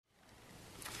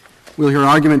We'll hear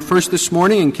argument first this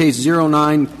morning in Case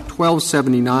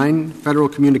 09-1279, Federal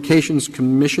Communications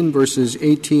Commission versus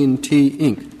AT&T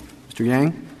Inc. Mr.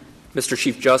 Yang. Mr.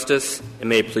 Chief Justice, and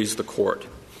may it please the Court.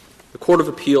 The Court of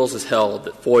Appeals has held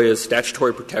that FOIA's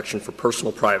statutory protection for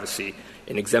personal privacy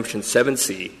in Exemption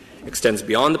 7C extends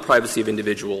beyond the privacy of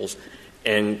individuals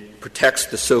and protects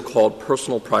the so-called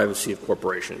personal privacy of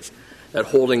corporations. That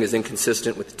holding is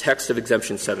inconsistent with the text of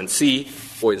Exemption 7C,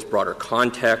 FOIA's broader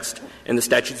context, and the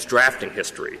statute's drafting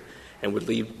history, and would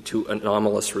lead to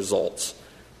anomalous results.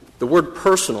 The word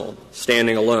personal,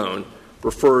 standing alone,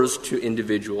 refers to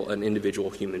an individual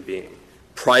human being.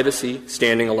 Privacy,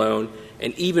 standing alone,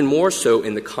 and even more so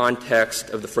in the context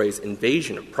of the phrase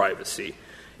invasion of privacy,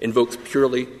 invokes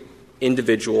purely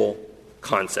individual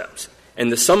concepts.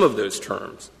 And the sum of those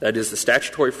terms, that is, the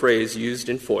statutory phrase used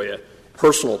in FOIA,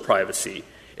 personal privacy,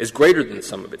 is greater than the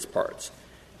sum of its parts.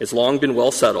 It's long been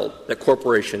well settled that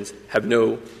corporations have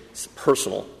no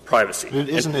personal privacy. But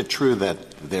isn't it true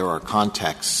that there are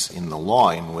contexts in the law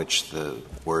in which the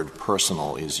word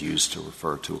personal is used to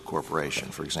refer to a corporation?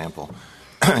 For example,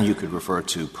 you could refer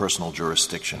to personal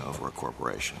jurisdiction over a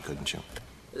corporation, couldn't you?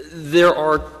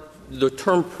 The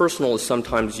term personal is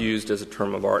sometimes used as a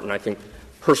term of art, and I think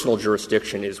personal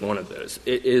jurisdiction is one of those.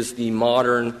 It is the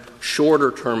modern, shorter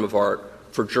term of art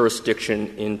for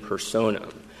jurisdiction in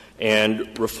personam,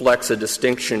 and reflects a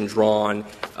distinction drawn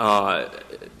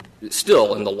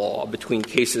still in the law between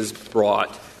cases brought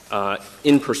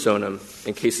in personam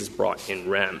and cases brought in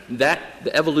rem. The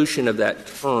evolution of that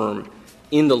term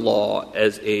in the law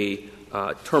as a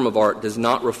term of art does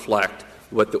not reflect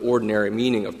what the ordinary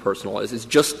meaning of personal is. It's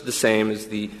just the same as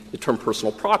the term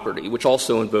personal property, which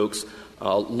also invokes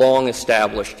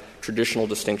long-established traditional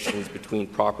distinctions between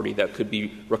property that could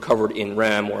be recovered in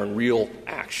rem or in real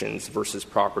actions versus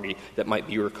property that might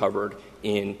be recovered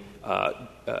in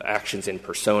actions in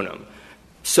personam.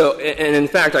 So, and in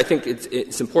fact, I think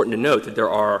it's important to note that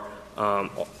there are,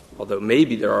 although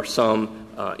maybe there are some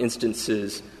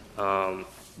instances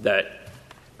that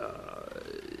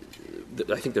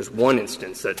I think there's one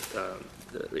instance that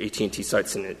AT&T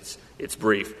cites in its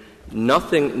brief.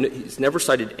 He's never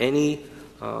cited any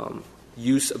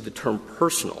use of the term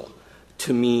personal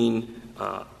to mean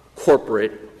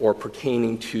corporate or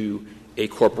pertaining to a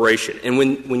corporation. And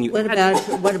when you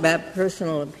what about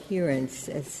personal appearance?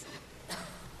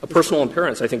 A personal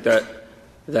appearance, I think that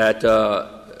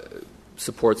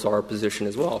supports our position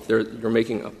as well. If you're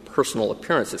making a personal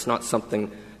appearance, it's not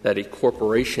something that a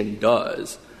corporation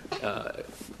does. A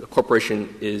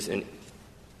corporation is a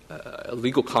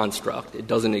legal construct. It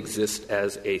doesn't exist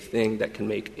as a thing that can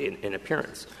make an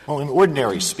appearance. Well, in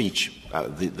ordinary speech,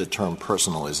 the term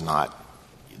personal is not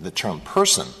 — the term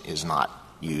person is not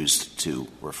used to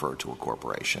refer to a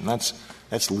corporation. That's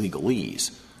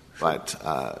legalese. But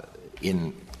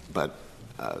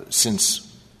since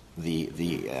the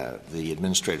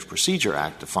Administrative Procedure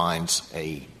Act defines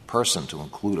a person to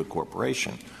include a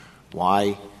corporation,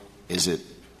 why is it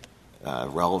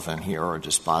relevant here or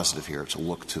dispositive here to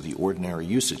look to the ordinary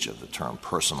usage of the term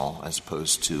personal as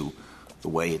opposed to the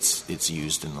way it's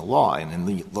used in the law? And in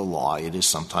the law, it is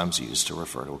sometimes used to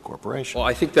refer to a corporation. Well,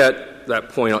 I think that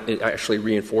point it actually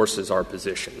reinforces our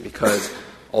position, because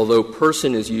although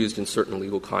person is used in certain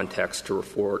legal contexts to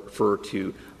refer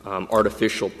to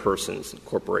artificial persons,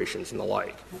 corporations, and the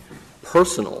like,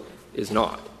 personal is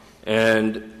not.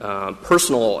 And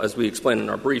personal, as we explained in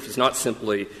our brief, is not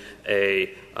simply a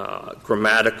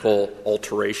grammatical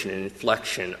alteration and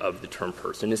inflection of the term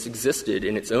person. It's existed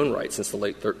in its own right since the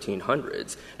late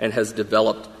 1300s and has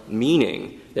developed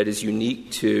meaning that is unique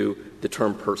to the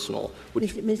term personal.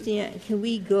 Mr. Yang, can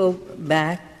we go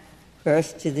back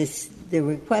first to this? The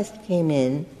request came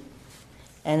in,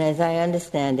 and as I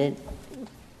understand it,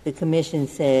 the Commission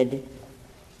said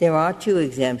there are two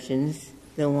exemptions,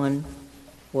 the one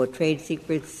for trade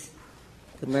secrets,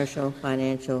 commercial,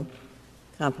 financial,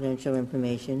 confidential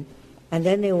information, and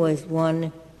then there was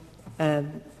one,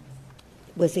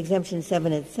 was Exemption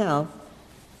 7 itself,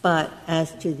 but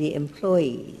as to the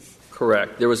employees.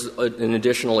 Correct. There was an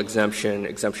additional exemption,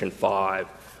 Exemption 5,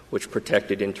 which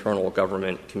protected internal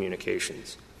government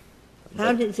communications.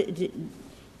 How does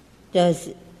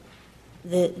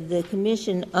the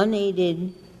Commission,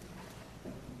 unaided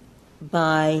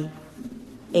by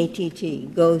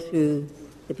AT&T, go through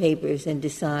the papers and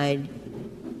decide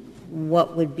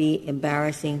what would be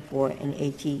embarrassing for an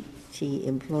AT&T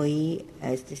employee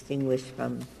as distinguished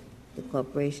from the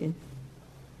corporation?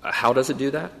 How does it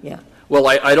do that? Yeah. Well,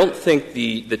 I don't think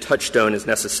the touchstone is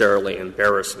necessarily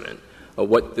embarrassment.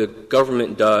 What the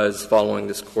government does following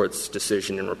this Court's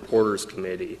decision in Reporters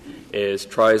Committee is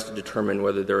tries to determine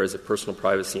whether there is a personal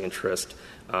privacy interest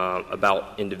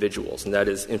about individuals, and that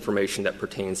is information that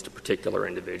pertains to particular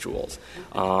individuals.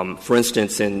 For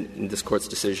instance, in this Court's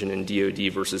decision in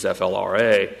DOD versus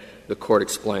FLRA, the Court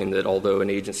explained that although an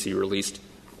agency released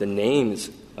the names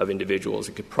of individuals,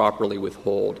 it could properly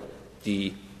withhold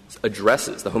the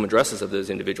addresses, the home addresses of those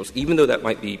individuals, even though that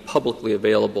might be publicly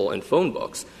available in phone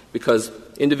books, because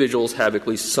individuals have at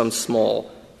least some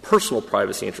small personal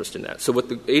privacy interest in that. So what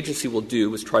the agency will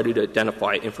do is try to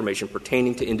identify information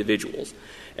pertaining to individuals,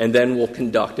 and then we'll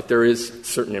conduct, if there is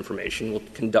certain information,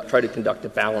 we'll try to conduct a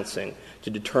balancing to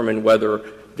determine whether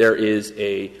there is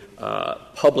a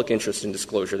public interest in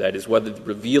disclosure, that is, whether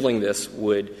revealing this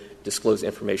would disclose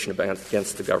information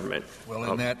against the government.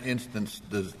 Well, in that instance,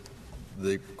 does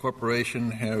the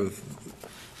corporation have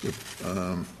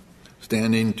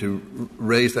standing to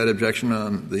raise that objection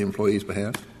on the employee's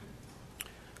behalf?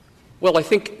 Well, I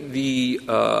think the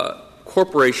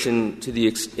corporation,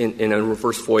 in a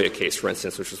reverse FOIA case, for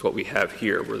instance, which is what we have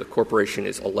here, where the corporation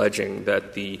is alleging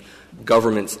that the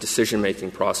government's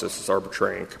decision-making process is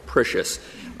arbitrary and capricious,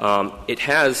 it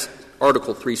has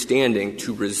Article III standing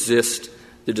to resist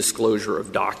the disclosure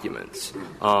of documents.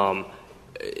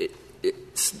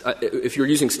 If you're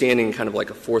using standing kind of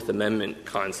like a Fourth Amendment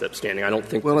concept standing, I don't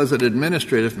think — Well, as an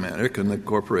administrative matter, can the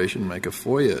corporation make a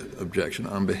FOIA objection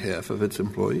on behalf of its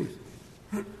employees?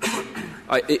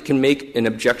 It can make an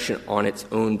objection on its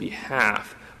own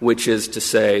behalf, which is to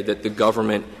say that the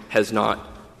government has not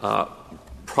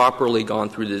properly gone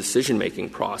through the decision-making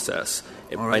process.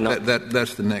 All right,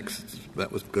 that's the next —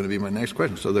 that was going to be my next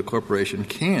question. So the corporation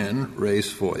can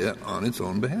raise FOIA on its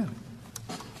own behalf?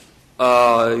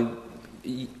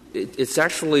 It's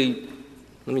actually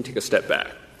 — let me take a step back.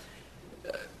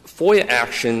 FOIA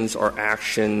actions are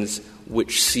actions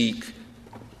which seek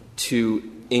to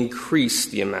increase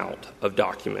the amount of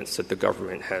documents that the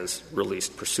government has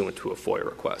released pursuant to a FOIA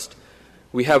request.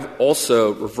 We have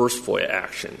also reverse FOIA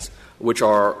actions, which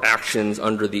are actions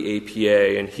under the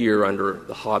APA and here under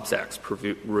the Hobbs Act's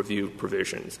review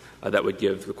provisions that would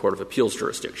give the Court of Appeals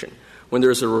jurisdiction. When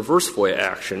there's a reverse FOIA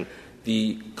action,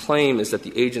 the claim is that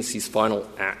the agency's final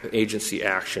agency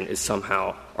action is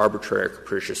somehow arbitrary or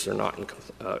capricious or not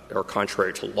or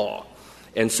contrary to law.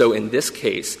 And so in this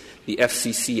case, the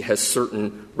FCC has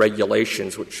certain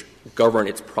regulations which govern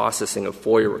its processing of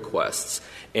FOIA requests.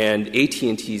 And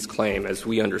AT&T's claim, as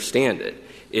we understand it,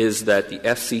 is that the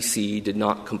FCC did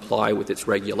not comply with its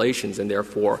regulations and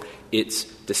therefore its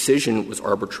decision was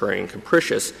arbitrary and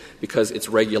capricious because its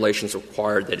regulations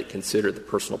required that it consider the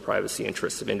personal privacy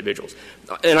interests of individuals.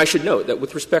 And I should note that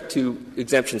with respect to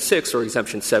Exemption 6 or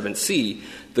Exemption 7C,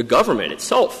 the government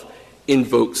itself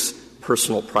invokes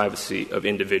personal privacy of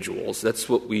individuals. That's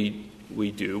what we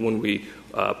do when we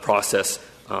process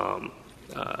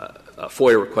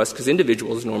FOIA requests, because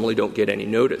individuals normally don't get any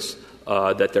notice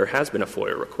that there has been a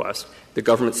FOIA request. The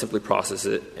government simply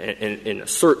processes it and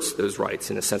asserts those rights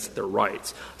in the sense that they're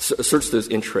rights, asserts those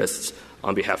interests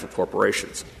on behalf of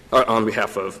corporations, or on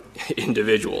behalf of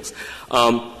individuals.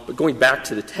 But going back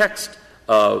to the text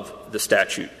of the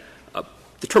statute,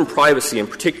 the term privacy, and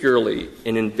particularly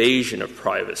an invasion of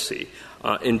privacy,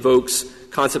 invokes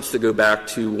concepts that go back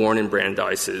to Warren and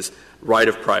Brandeis's right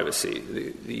of privacy,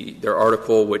 their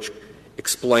article which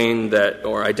explained that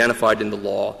or identified in the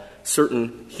law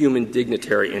certain human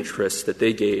dignitary interests that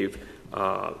they gave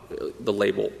the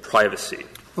label privacy.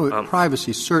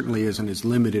 Privacy certainly isn't as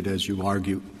limited as you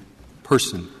argue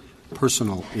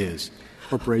personal is.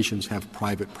 Corporations have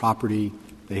private property.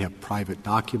 They have private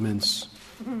documents.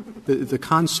 The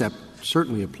concept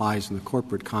certainly applies in the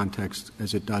corporate context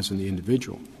as it does in the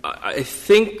individual. I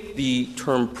think the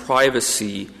term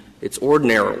privacy, its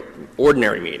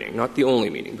ordinary meaning, not the only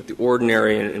meaning, but the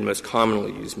ordinary and most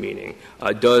commonly used meaning,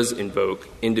 does invoke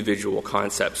individual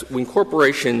concepts. When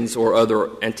corporations or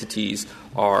other entities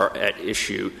are at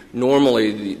issue,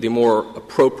 normally the more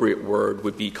appropriate word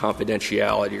would be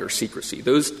confidentiality or secrecy.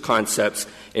 Those concepts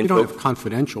invoke — You don't have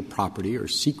confidential property or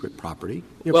secret property.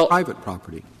 You have private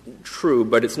property. True,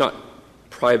 but it's not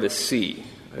privacy.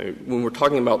 When we're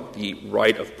talking about the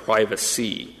right of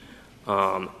privacy,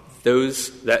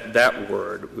 that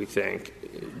word, we think,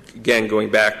 again, going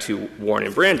back to Warren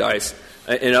and Brandeis,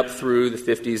 and up through the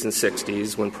 50s and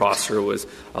 60s when Prosser was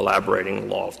elaborating the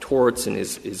law of torts and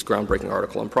his groundbreaking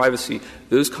article on privacy,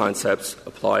 those concepts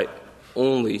apply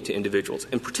only to individuals,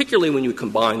 and particularly when you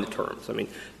combine the terms. I mean,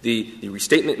 the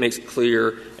restatement makes it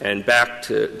clear, and back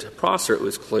to Prosser it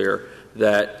was clear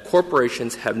that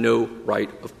corporations have no right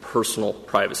of personal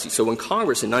privacy. So when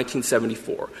Congress in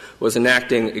 1974 was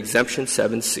enacting Exemption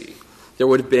 7C, there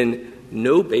would have been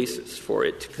no basis for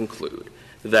it to conclude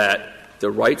that the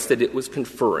rights that it was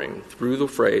conferring through the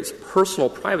phrase personal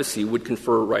privacy would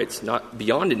confer rights not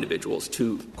beyond individuals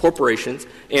to corporations,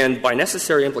 and by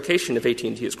necessary implication, if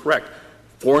AT&T is correct,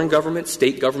 foreign governments,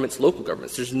 state governments, local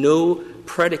governments. There's no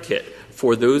predicate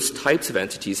for those types of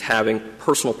entities having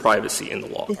personal privacy in the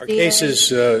law. Our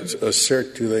cases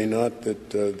assert, do they not, that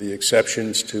the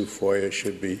exceptions to FOIA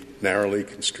should be narrowly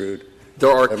construed? There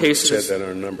are cases said that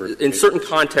on a number of in cases. certain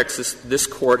contexts, this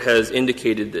Court has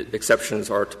indicated that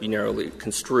exceptions are to be narrowly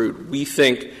construed. We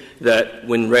think that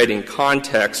when read in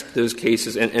context, those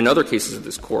cases and other cases of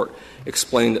this Court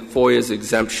explain that FOIA's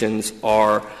exemptions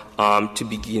are to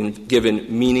be given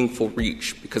meaningful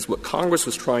reach, because what Congress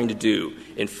was trying to do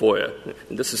in FOIA,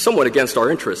 and this is somewhat against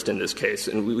our interest in this case,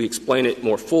 and we explain it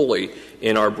more fully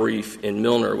in our brief in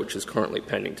Milner, which is currently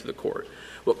pending to the Court.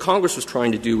 What Congress was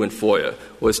trying to do in FOIA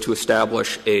was to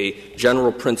establish a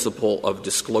general principle of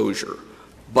disclosure.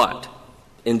 But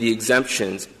in the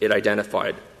exemptions, it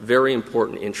identified very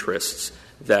important interests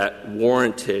that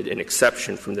warranted an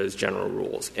exception from those general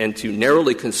rules. And to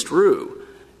narrowly construe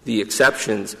the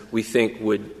exceptions, we think,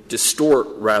 would distort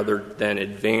rather than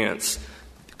advance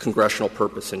congressional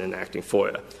purpose in enacting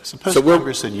FOIA. Suppose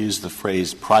Congress had used the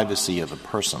phrase privacy of a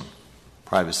person,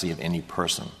 privacy of any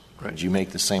person. Right. Would you make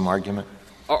the same argument?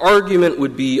 Our argument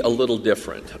would be a little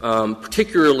different,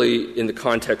 particularly in the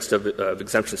context of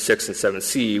Exemption 6 and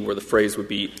 7C, where the phrase would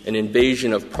be an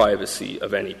invasion of privacy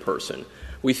of any person.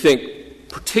 We think,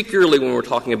 particularly when we're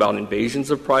talking about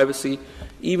invasions of privacy,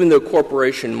 even though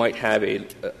corporation might have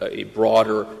a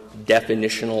broader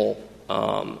definitional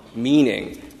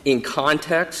meaning, in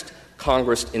context,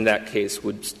 Congress in that case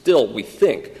would still, we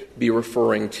think, be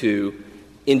referring to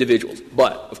individuals.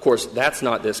 But, of course, that's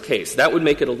not this case. That would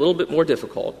make it a little bit more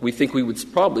difficult. We think we would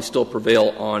probably still prevail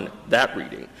on that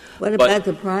reading. What about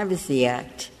the Privacy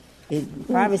Act? The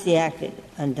Privacy Act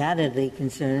undoubtedly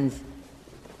concerns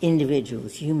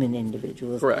individuals, human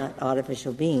individuals, correct, not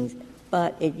artificial beings,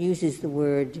 but it uses the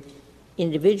word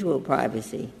individual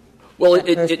privacy. Well,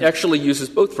 it actually uses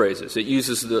both phrases. It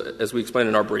uses, as we explained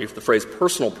in our brief, the phrase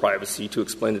personal privacy to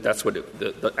explain that that's what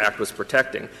the Act was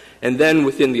protecting. And then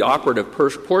within the operative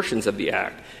portions of the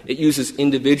Act, it uses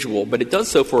individual, but it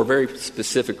does so for a very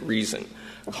specific reason.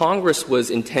 Congress was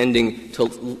intending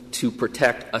to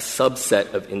protect a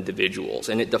subset of individuals,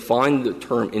 and it defined the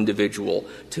term individual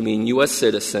to mean U.S.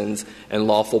 citizens and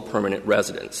lawful permanent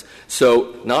residents.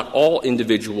 So not all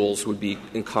individuals would be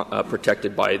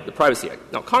protected by the Privacy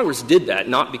Act. Now, Congress did that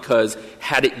not because,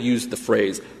 had it used the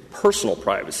phrase personal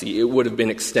privacy, it would have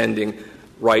been extending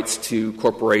rights to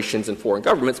corporations and foreign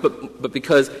governments, but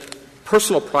because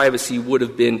personal privacy would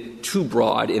have been too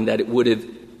broad in that it would have,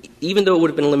 even though it would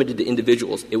have been limited to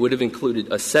individuals, it would have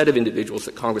included a set of individuals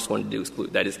that Congress wanted to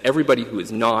exclude. That is, everybody who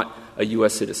is not a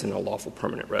U.S. citizen or lawful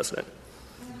permanent resident.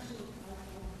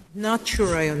 Not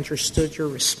sure I understood your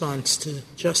response to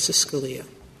Justice Scalia.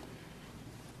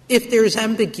 If there's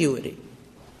ambiguity,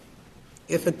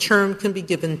 if a term can be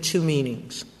given two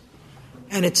meanings,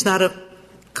 and it's not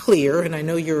clear, and I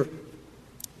know you're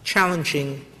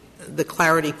challenging the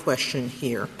clarity question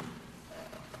here,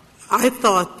 I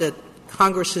thought that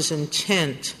Congress's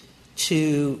intent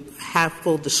to have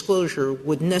full disclosure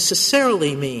would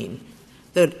necessarily mean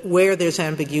that where there's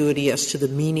ambiguity as to the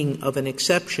meaning of an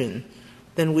exception,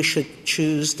 then we should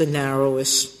choose the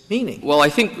narrowest meaning. Well, I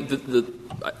think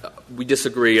we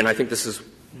disagree, and I think this is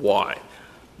why.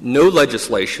 No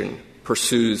legislation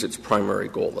pursues its primary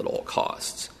goal at all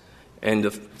costs. And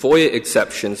the FOIA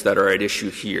exceptions that are at issue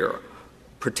here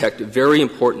protect very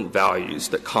important values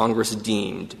that Congress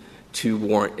deemed to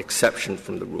warrant exception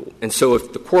from the rule. And so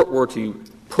if the Court were to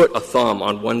put a thumb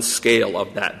on one scale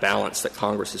of that balance that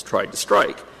Congress has tried to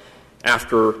strike,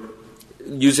 after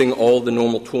using all the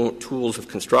normal tools of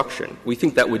construction, we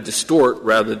think that would distort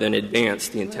rather than advance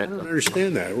the intent. I don't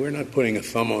understand that. We're not putting a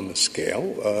thumb on the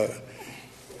scale.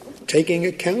 Taking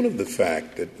account of the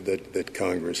fact that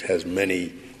Congress has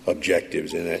many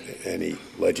objectives in any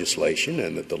legislation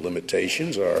and that the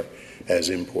limitations are as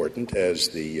important as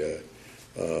the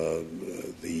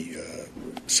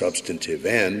substantive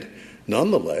end.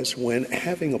 Nonetheless, when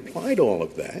having applied all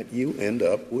of that, you end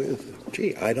up with,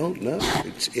 gee, I don't know.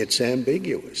 It's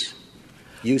ambiguous.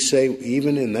 You say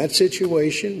even in that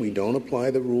situation we don't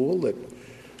apply the rule that.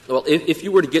 Well, if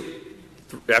you were to get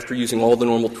after using all the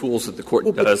normal tools that the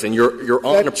Court does, and you're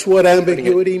on. That's what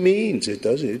ambiguity means. It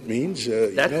does. It means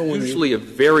that's usually a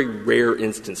very rare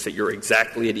instance that you're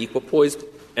exactly at equipoise,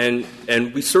 and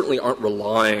we certainly aren't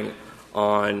relying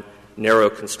on narrow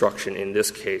construction in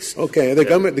this case. Okay. The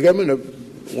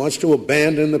government wants to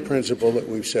abandon the principle that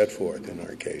we've set forth in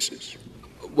our cases.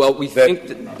 Well, we think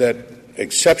that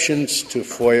exceptions to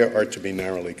FOIA are to be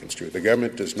narrowly construed. The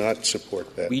government does not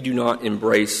support that. We do not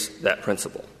embrace that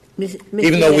principle.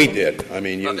 Even though we did. I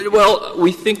mean, well,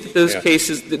 we think that those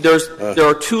cases, there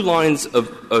are two lines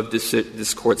of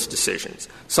this Court's decisions.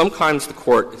 Sometimes the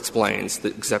Court explains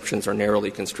that exceptions are narrowly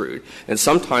construed, and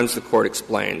sometimes the Court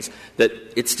explains that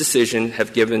its decisions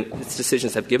have given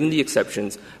the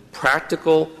exceptions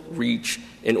practical reach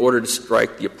in order to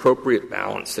strike the appropriate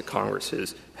balance that Congress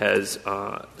has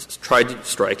tried to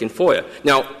strike in FOIA.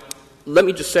 Now, let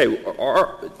me just say,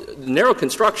 our narrow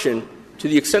construction, to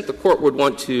the extent the Court would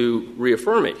want to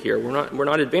reaffirm it here, we're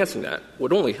not advancing that. It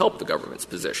would only help the government's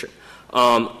position.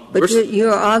 But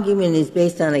your argument is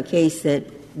based on a case that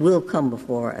will come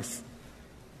before us.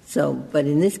 So, but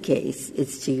in this case,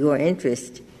 it's to your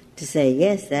interest to say,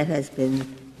 yes, that has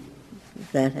been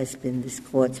this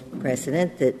Court's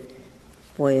precedent, that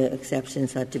FOIA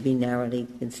exceptions are to be narrowly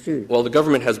construed. Well, the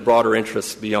government has broader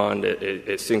interests beyond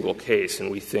a single case, and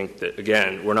we think that,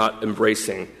 again, we're not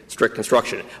embracing strict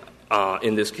construction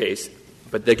in this case.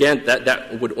 But, again,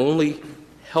 that would only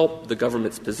help the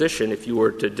government's position if you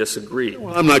were to disagree.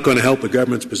 Well, I'm not going to help the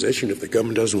government's position if the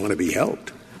government doesn't want to be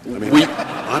helped. I mean,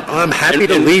 I'm happy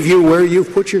to leave you where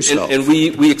you've put yourself. And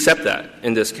we accept that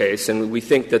in this case, and we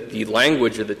think that the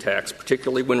language of the text,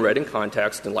 particularly when read in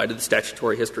context in light of the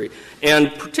statutory history,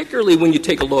 and particularly when you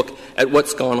take a look at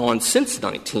what's gone on since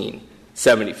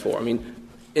 1974. I mean,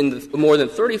 in the more than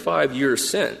 35 years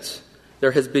since,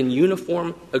 there has been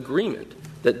uniform agreement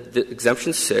that the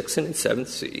Exemption 6 and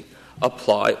 7C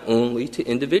apply only to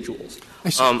individuals. I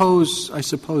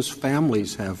suppose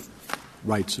families have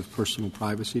rights of personal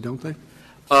privacy, don't they?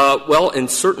 Well, in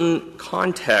certain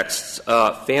contexts,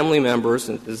 family members,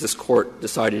 as this Court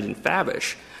decided in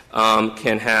Favish,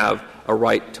 can have a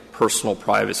right to personal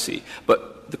privacy.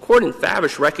 But the Court in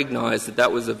Favish recognized that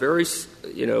that was a very,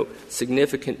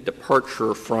 significant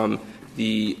departure from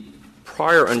the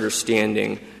prior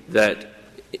understanding that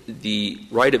the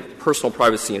right of personal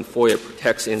privacy in FOIA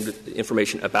protects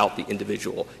information about the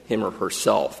individual, him or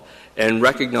herself, and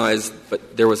recognized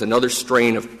that there was another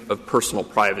strain of personal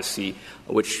privacy,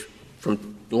 which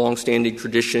from longstanding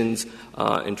traditions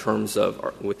in terms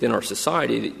of within our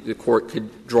society, the Court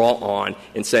could draw on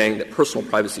in saying that personal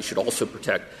privacy should also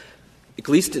protect, at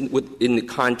least in the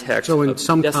context of in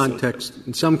some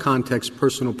context,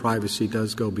 personal privacy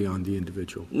does go beyond the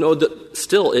individual. No,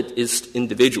 still it is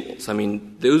individuals. I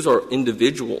mean, those are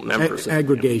individual members.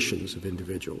 Aggregations of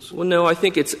individuals. Well, no, I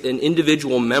think it's an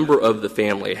individual member of the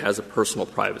family has a personal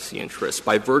privacy interest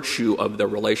by virtue of their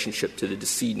relationship to the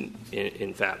decedent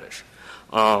in Favish.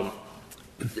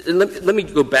 Let me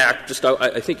go back.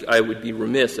 I think I would be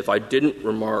remiss if I didn't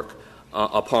remark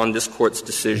upon this Court's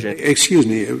decision. Excuse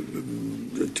me.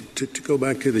 To go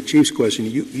back to the Chief's question,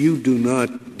 you do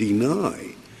not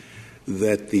deny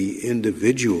that the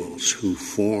individuals who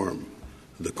form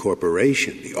the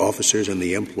corporation, the officers and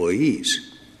the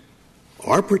employees,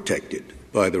 are protected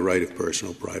by the right of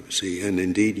personal privacy, and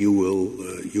indeed you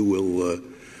will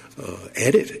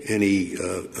edit any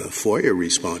FOIA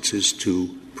responses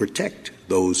to protect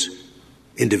those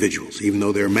individuals, even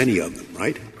though there are many of them,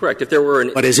 right? Correct. If there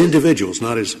were but as individuals,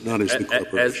 not as the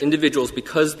corporation. As individuals,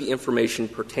 because the information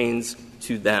pertains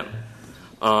to them.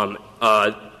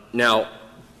 Now,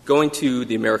 going to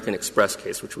the American Express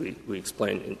case, which we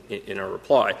explained in our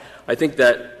reply, I think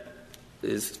that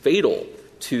is fatal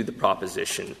to the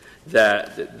proposition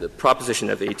that the proposition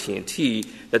of AT&T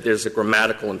that there's a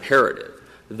grammatical imperative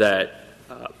that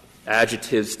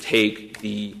adjectives take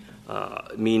the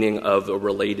meaning of a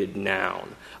related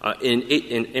noun.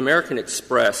 In American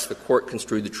Express, the Court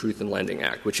construed the Truth in Lending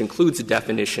Act, which includes a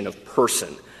definition of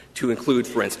person to include,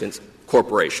 for instance,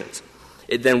 corporations.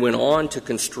 It then went on to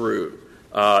construe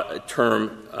a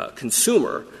term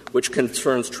consumer, which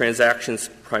concerns transactions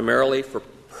primarily for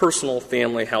personal,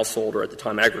 family, household, or at the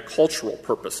time agricultural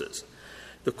purposes.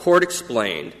 The Court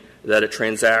explained that the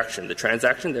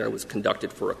transaction there was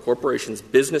conducted for a corporation's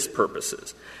business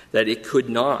purposes, that it did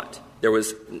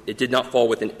not fall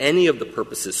within any of the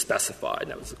purposes specified.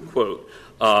 That was a quote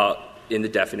in the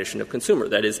definition of consumer.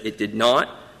 That is, it did not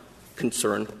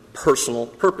concern personal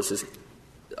purposes.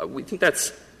 We think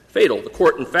that's fatal. The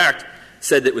Court, in fact,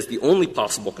 said that it was the only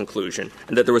possible conclusion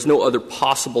and that there was no other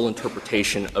possible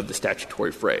interpretation of the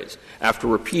statutory phrase. After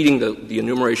repeating the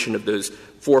enumeration of those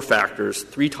four factors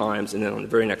 3 times and then on the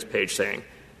very next page saying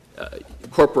a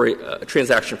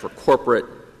transaction for corporate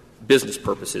business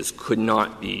purposes could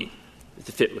not be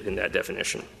to fit within that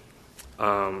definition.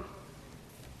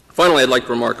 Finally, I'd like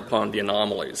to remark upon the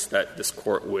anomalies that this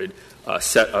Court would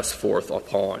set us forth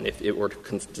upon if it were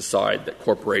to decide that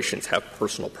corporations have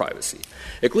personal privacy.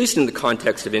 At least in the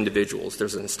context of individuals,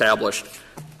 there's an established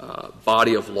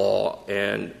body of law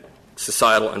and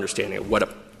societal understanding of what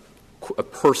a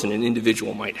person, an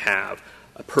individual, might have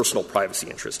a personal privacy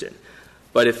interest in.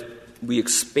 But if we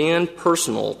expand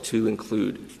personal to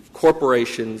include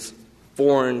corporations,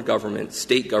 foreign governments,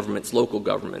 state governments, local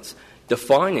governments,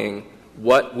 defining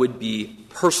what would be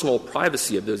personal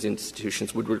privacy of those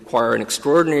institutions would require an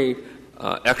extraordinary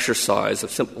exercise of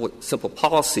simple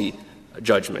policy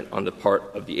judgment on the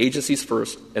part of the agencies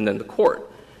first and then the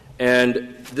Court.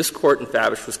 And this Court in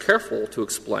Fabish was careful to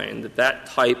explain that that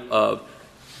type of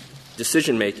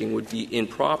decision-making would be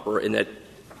improper and that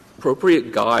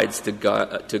appropriate guides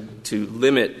to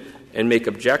limit and make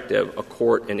objective a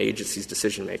court and agency's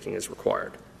decision-making is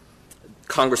required.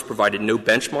 Congress provided no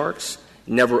benchmarks,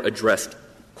 never addressed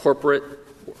corporate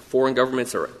or foreign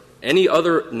governments or any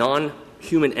other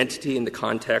non-human entity in the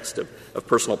context of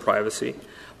personal privacy.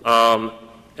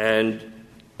 And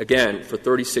again, for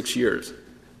 36 years,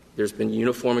 there's been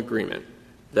uniform agreement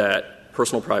that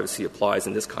personal privacy applies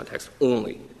in this context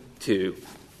only to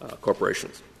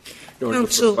corporations.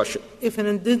 Counsel, if an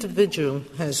individual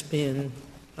has been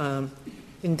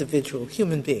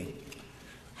human being,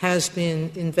 has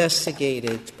been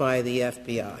investigated by the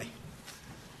FBI,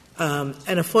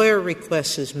 and a FOIA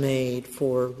request is made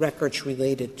for records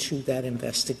related to that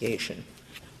investigation,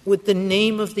 would the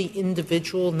name of the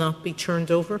individual not be turned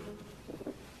over?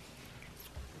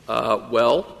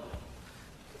 Well,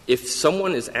 if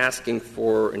someone is asking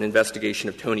for an investigation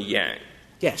of Tony Yang,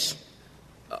 yes.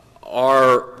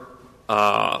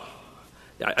 I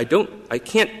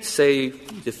can't say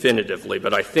definitively,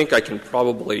 but I think I can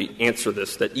probably answer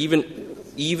this, that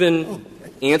even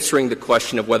answering the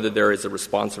question of whether there is a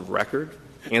responsive record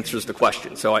answers the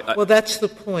question. So well, that's the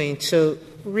point. So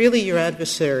really your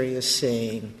adversary is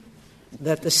saying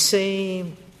that the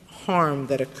same harm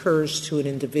that occurs to an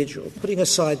individual, putting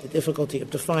aside the difficulty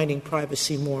of defining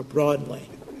privacy more broadly,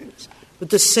 but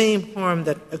the same harm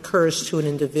that occurs to an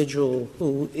individual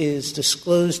who is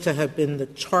disclosed to have been the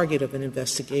target of an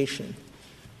investigation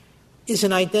is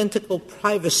an identical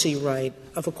privacy right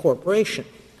of a corporation.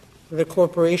 The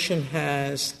corporation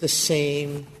has the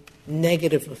same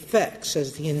negative effects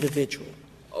as the individual.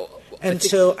 And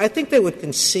so I think they would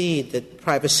concede that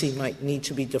privacy might need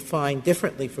to be defined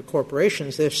differently for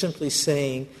corporations. They're simply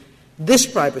saying this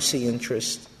privacy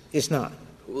interest is not.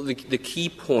 Well, the key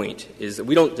point is that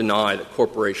we don't deny that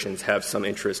corporations have some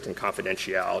interest in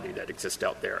confidentiality that exists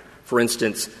out there. For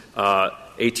instance,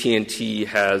 AT&T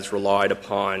has relied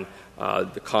upon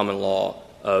the common law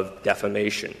of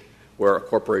defamation, where a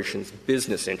corporation's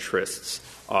business interests,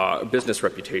 business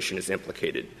reputation is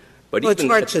implicated. But well, it's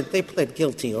hard to — they pled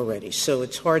guilty already, so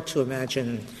it's hard to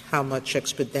imagine how much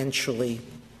exponentially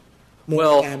more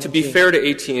well, damaging. To be fair to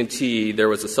AT&T, there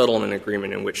was a settlement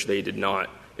agreement in which they did not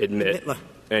admit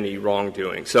any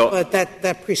wrongdoing. But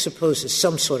that presupposes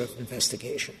some sort of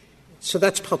investigation. So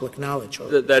that's public knowledge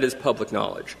already. That is public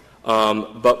knowledge.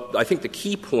 But I think the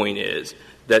key point is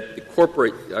that the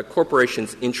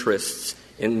corporation's interests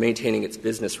in maintaining its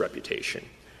business reputation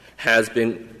has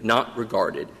been not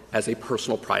regarded as a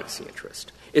personal privacy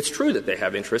interest. It's true that they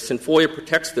have interests, and FOIA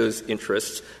protects those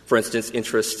interests, for instance,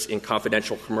 interests in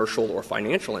confidential commercial or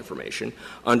financial information,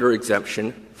 under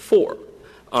Exemption 4.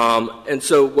 And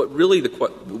so what really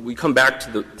we come back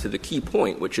to the key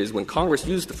point, which is when Congress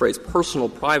used the phrase personal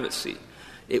privacy,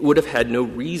 it would have had no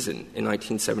reason in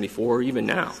 1974 or even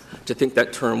now to think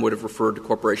that term would have referred to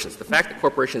corporations. The fact that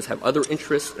corporations have other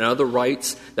interests and other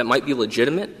rights that might be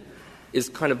legitimate is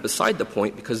kind of beside the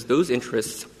point, because those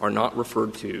interests are not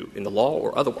referred to in the law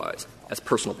or otherwise as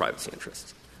personal privacy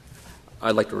interests.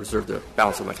 I'd like to reserve the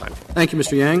balance of my time. Thank you,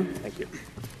 Mr. Yang. Thank you.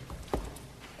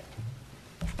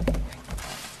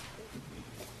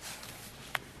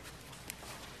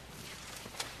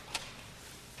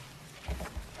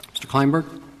 Mr.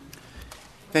 Kleinberg.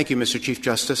 Thank you, Mr. Chief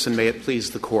Justice, and may it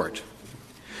please the Court.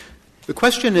 The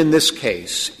question in this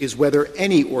case is whether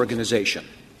any organization,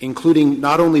 including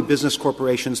not only business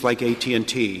corporations like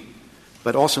AT&T,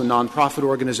 but also nonprofit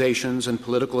organizations and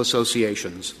political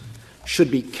associations,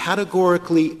 should be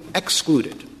categorically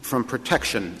excluded from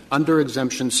protection under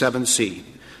Exemption 7C,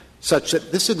 such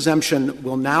that this exemption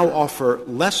will now offer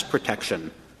less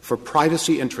protection for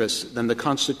privacy interests than the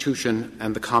Constitution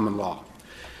and the common law.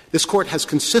 This Court has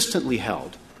consistently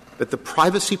held that the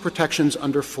privacy protections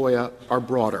under FOIA are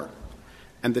broader,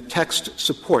 and the text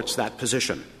supports that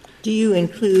position. Do you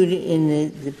include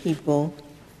in the people,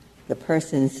 the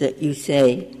persons that you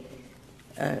say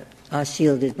are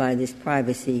shielded by this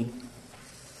privacy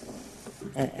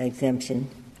exemption.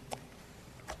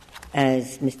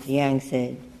 As Mr. Yang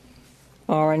said,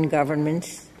 foreign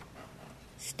governments,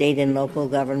 state and local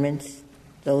governments,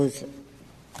 those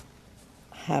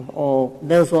all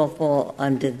fall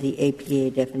under the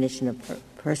APA definition of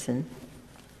person.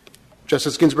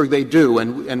 Justice Ginsburg, they do,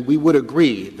 and we would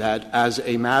agree that as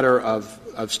a matter of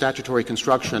statutory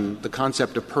construction, the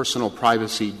concept of personal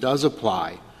privacy does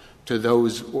apply to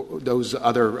those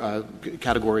other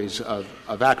categories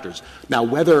of actors. Now,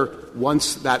 whether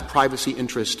once that privacy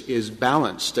interest is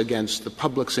balanced against the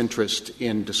public's interest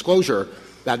in disclosure,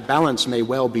 that balance may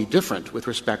well be different with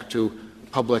respect to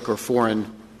public or foreign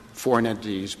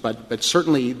entities, but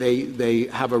certainly they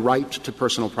have a right to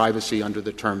personal privacy under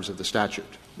the terms of the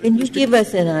statute. Can you give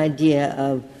us an idea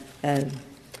of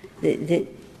the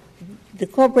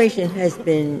corporation has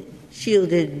been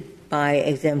shielded by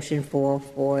Exemption 4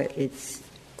 for its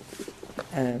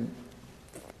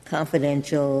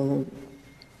confidential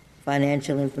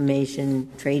financial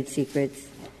information, trade secrets,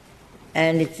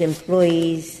 and its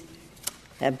employees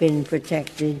have been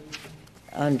protected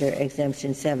under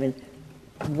Exemption 7.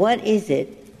 What is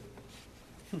it?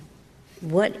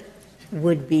 What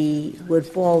would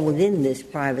fall within this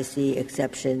privacy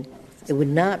exception? It would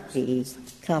not be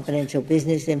confidential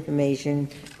business information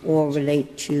or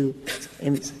relate to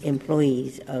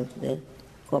employees of the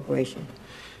corporation.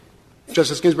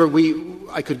 Justice Ginsburg,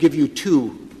 I could give you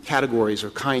two categories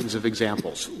or kinds of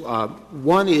examples.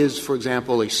 One is, for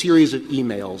example, a series of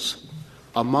emails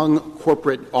among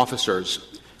corporate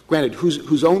officers, granted,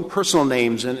 whose own personal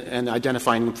names and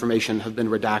identifying information have been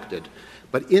redacted.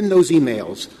 But in those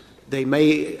emails, they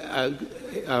may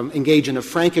engage in a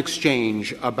frank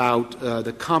exchange about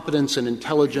the competence and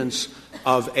intelligence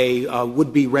of a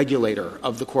would-be regulator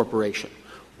of the corporation,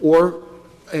 or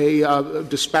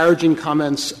disparaging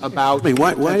comments about.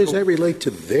 Why does that relate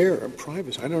to their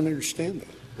privacy? I don't understand that.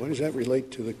 Why does that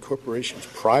relate to the corporation's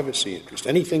privacy interest?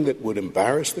 Anything that would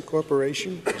embarrass the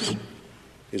corporation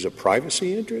is a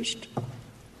privacy interest?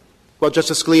 Well,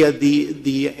 Justice Scalia,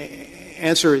 the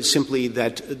answer is simply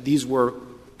that these were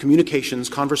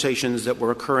conversations that were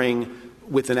occurring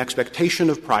with an expectation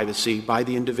of privacy by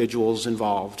the individuals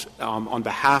involved on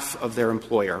behalf of their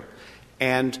employer,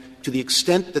 and to the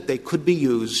extent that they could be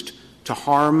used to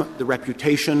harm the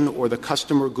reputation or the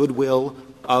customer goodwill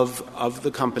of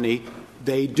the company,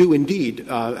 they do indeed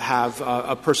have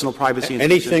a personal privacy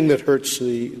interest. Anything that hurts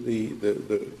the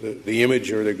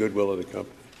image or the goodwill of the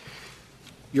company?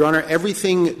 Your Honor,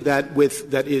 everything that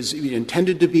is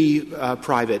intended to be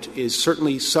private is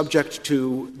certainly subject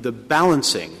to the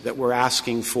balancing that we're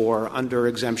asking for under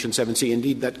Exemption 7C,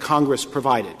 indeed that Congress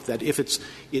provided, that if it's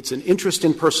an interest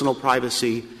in personal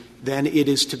privacy, then it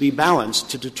is to be balanced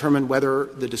to determine whether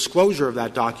the disclosure of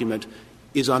that document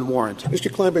is unwarranted. Mr.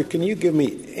 Kleinberg, can you give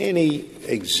me any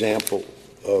example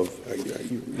of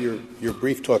your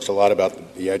brief talks a lot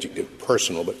about the adjective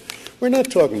personal, but we're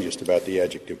not talking just about the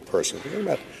adjective personal. We're talking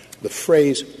about the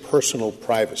phrase personal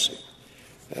privacy.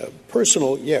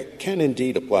 Personal, can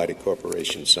indeed apply to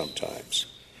corporations sometimes,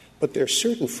 but there are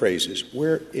certain phrases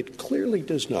where it clearly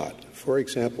does not. For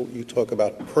example, you talk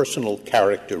about personal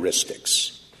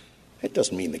characteristics. That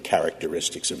doesn't mean the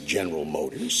characteristics of General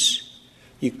Motors.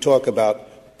 You talk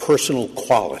about personal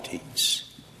qualities.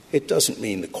 It doesn't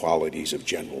mean the qualities of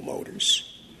General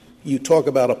Motors. You talk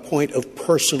about a point of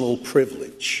personal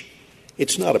privilege.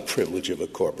 It's not a privilege of a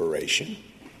corporation.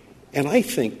 And I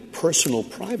think personal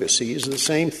privacy is the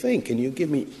same thing. Can you give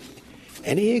me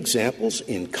any examples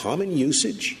in common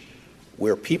usage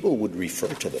where people would refer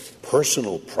to the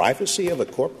personal privacy of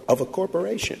a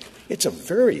corporation? It's a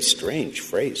very strange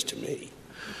phrase to me.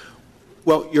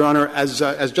 Well, Your Honor, as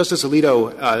Justice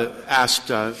Alito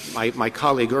asked my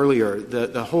colleague earlier,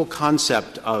 the whole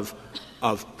concept of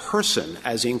person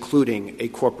as including a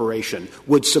corporation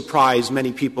would surprise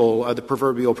many people, the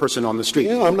proverbial person on the street.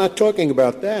 Yeah, I'm not talking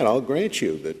about that. I'll grant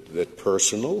you that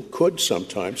personal could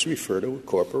sometimes refer to a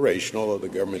corporation, although the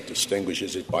government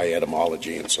distinguishes it by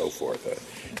etymology and so forth.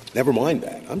 Never mind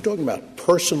that. I'm talking about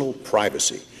personal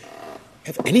privacy.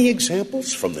 Have any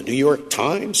examples from the New York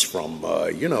Times, from,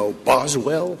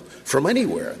 Boswell, from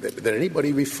anywhere that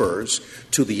anybody refers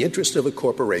to the interest of a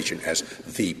corporation as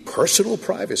the personal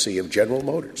privacy of General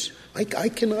Motors? I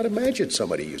cannot imagine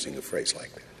somebody using a phrase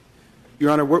like that.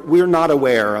 Your Honor, we're not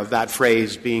aware of that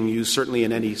phrase being used certainly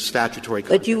in any statutory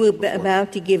context. But you were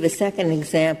about to give a second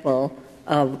example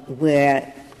of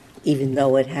where, even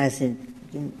though it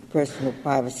personal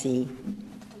privacy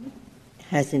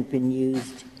hasn't been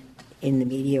used in the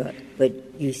media, but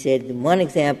you said one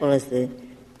example is the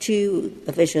two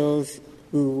officials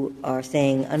who are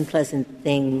saying unpleasant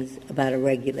things about a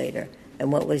regulator.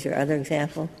 And what was your other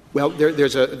example? Well,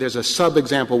 there's a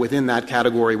sub-example within that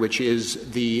category, which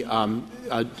is the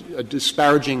a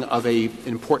disparaging of an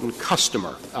important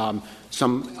customer,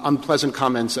 some unpleasant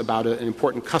comments about an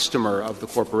important customer of the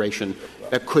corporation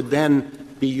that could then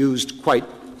be used quite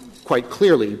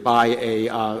clearly by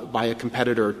a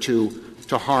competitor to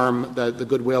harm the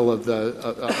goodwill of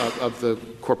the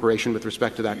corporation with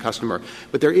respect to that customer.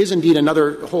 But there is indeed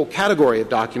another whole category of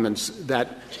documents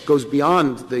that goes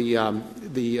beyond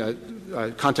the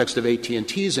context of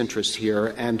AT&T's interest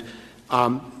here, and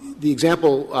the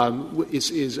example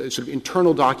is sort of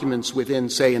internal documents within,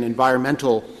 say, an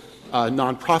environmental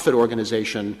nonprofit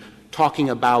organization talking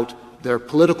about their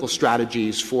political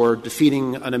strategies for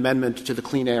defeating an amendment to the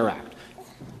Clean Air Act.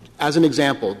 As an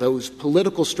example, those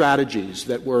political strategies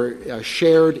that were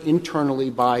shared internally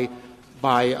by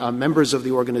members of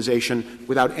the organization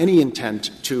without any intent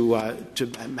to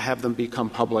have them become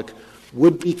public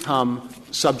would become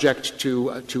subject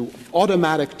to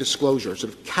automatic disclosure,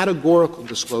 sort of categorical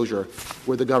disclosure,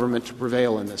 were the government to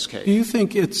prevail in this case. Do you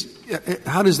think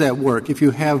how does that work? If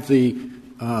you have the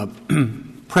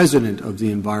president of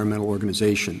the environmental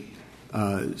organization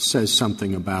says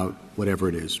something about whatever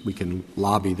it is, we can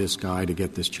lobby this guy to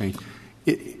get this changed,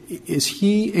 is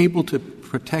he able to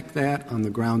protect that on the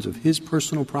grounds of his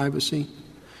personal privacy,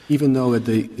 even though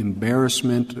the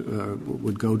embarrassment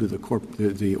would go to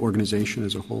the organization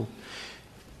as a whole?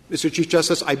 Mr. Chief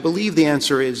Justice, I believe the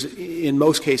answer is, in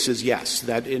most cases, yes,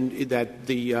 that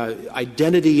the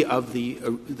identity of the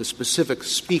specific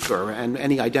speaker and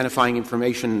any identifying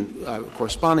information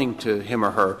corresponding to him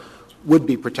or her would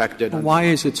be protected. Well, why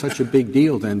is it such a big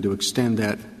deal, then, to extend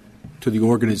that to the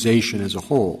organization as a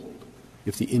whole,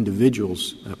 if the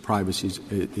individual's privacy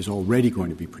is already going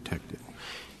to be protected?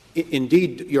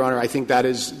 Indeed, Your Honor, I think that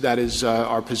is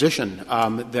our position,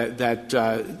 that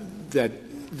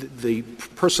the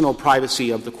personal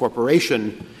privacy of the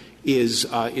corporation is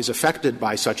affected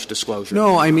by such disclosure.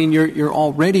 No, I mean you're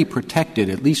already protected,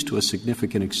 at least to a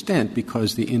significant extent,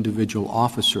 because the individual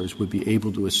officers would be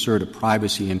able to assert a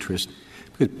privacy interest,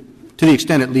 to the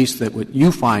extent at least that what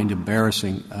you find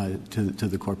embarrassing to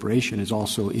the corporation is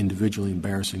also individually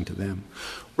embarrassing to them.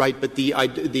 Right, but the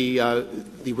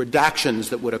redactions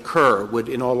that would occur would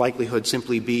in all likelihood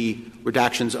simply be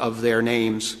redactions of their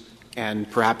names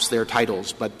and perhaps their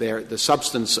titles, but the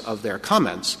substance of their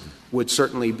comments would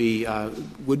certainly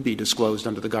be disclosed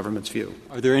under the government's view.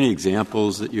 Are there any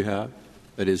examples that you have?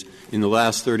 That is, in the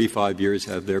last 35 years,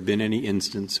 have there been any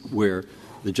instance where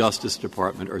the Justice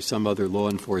Department or some other law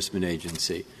enforcement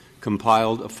agency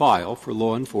compiled a file for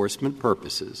law enforcement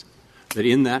purposes, that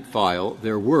in that file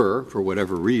there were, for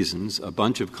whatever reasons, a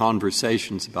bunch of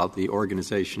conversations about the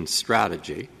organization's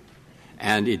strategy,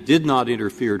 and it did not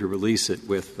interfere to release it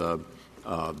with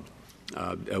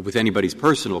anybody's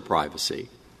personal privacy,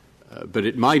 but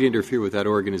it might interfere with that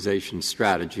organization's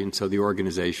strategy, and so the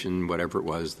organization, whatever it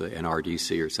was, the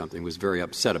NRDC or something, was very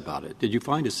upset about it. Did you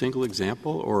find a single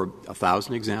example or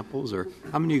 1,000 examples, or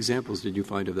how many examples did you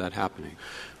find of that happening?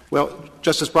 Well,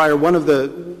 Justice Breyer, one of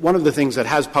the things that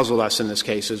has puzzled us in this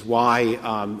case is why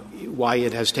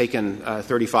it has taken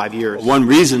 35 years. One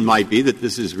reason might be that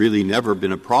this has really never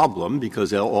been a problem,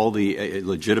 because all the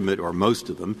legitimate, or most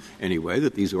of them anyway,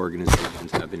 that these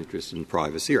organizations have interest in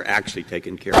privacy are actually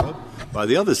taken care of by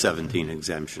the other 17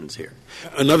 exemptions here.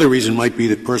 Another reason might be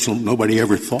that nobody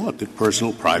ever thought that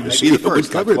personal privacy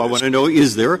would cover this. I want to know,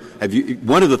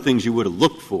 one of the things you would have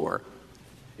looked for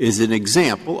is an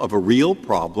example of a real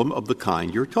problem of the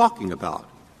kind you're talking about.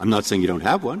 I'm not saying you don't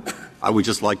have one. I would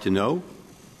just like to know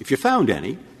if you found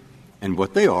any and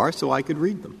what they are so I could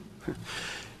read them.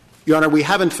 Your Honor, we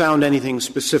haven't found anything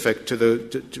specific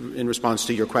in response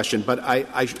to your question, but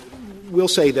I will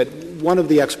say that one of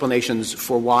the explanations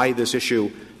for why this issue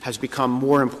has become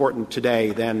more important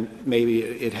today than maybe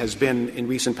it has been in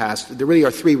recent past, there really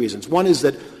are three reasons. One is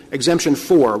that Exemption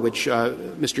 4, which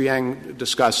Mr. Yang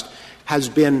discussed, has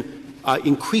been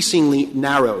increasingly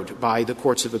narrowed by the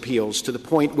courts of appeals to the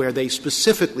point where they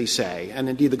specifically say, and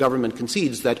indeed the government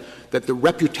concedes, that the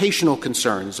reputational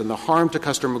concerns and the harm to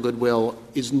customer goodwill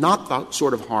is not the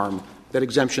sort of harm that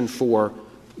Exemption 4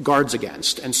 guards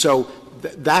against. And so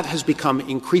that has become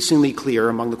increasingly clear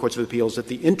among the courts of appeals, that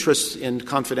the interests in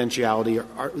confidentiality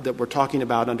that we're talking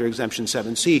about under Exemption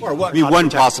 7C. One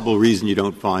possible reason you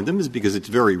don't find them is because it's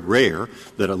very rare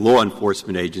that a law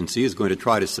enforcement agency is going to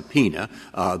try to subpoena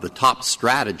the top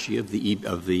strategy of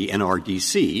the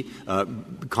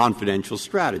NRDC, confidential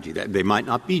strategy. There might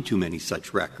not be too many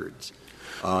such records.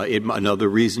 Another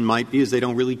reason might be is they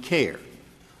don't really care.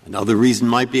 Another reason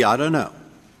might be, I don't know.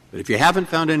 But if you haven't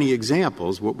found any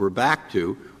examples, what we're back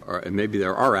to, and maybe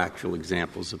there are actual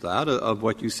examples of that, of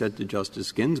what you said to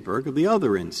Justice Ginsburg of the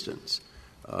other instance,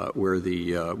 where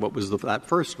what was that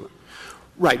first one?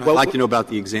 Right. I'd like to know about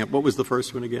the example. What was the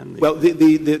first one again? Well,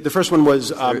 the first one was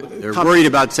they're worried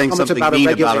about saying something mean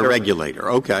about a regulator.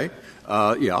 Okay.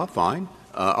 Yeah, fine.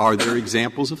 Are there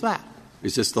examples of that?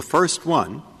 Is this the first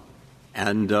one?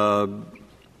 And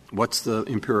what's the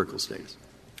empirical status?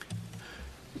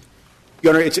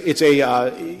 Your Honor,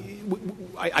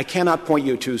 I cannot point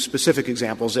you to specific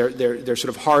examples. They're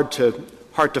sort of hard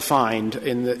to find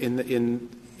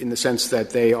in the sense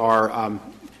that they are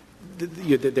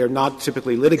they're not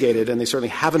typically litigated, and they certainly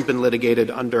haven't been litigated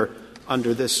under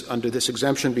this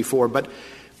exemption before. But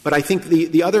I think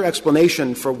the other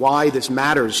explanation for why this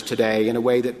matters today in a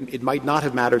way that it might not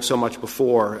have mattered so much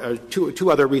before are two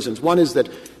other reasons. One is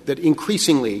that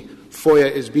increasingly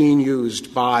FOIA is being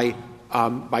used by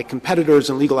competitors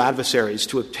and legal adversaries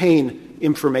to obtain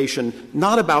information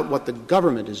not about what the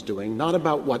government is doing, not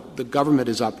about what the government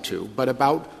is up to, but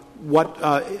about what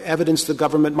evidence the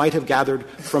government might have gathered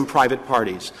from private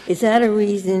parties. Is that a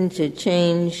reason to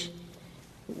change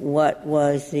what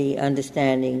was the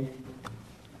understanding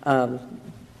of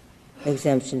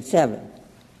Exemption 7?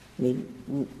 I mean,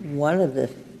 one of the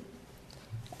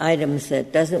items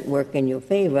that doesn't work in your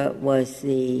favor was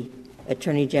the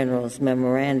Attorney General's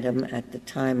memorandum at the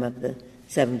time of the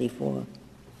 74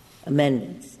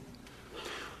 amendments.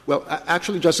 Well,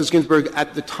 actually, Justice Ginsburg,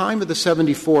 at the time of the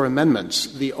 74 amendments,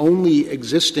 the only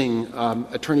existing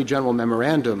Attorney General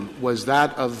memorandum was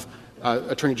that of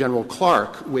Attorney General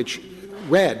Clark, which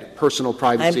read personal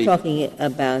privacy. I'm talking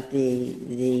about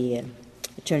the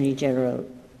Attorney General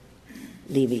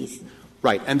Levy's.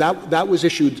 Right. And that was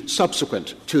issued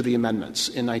subsequent to the amendments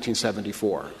in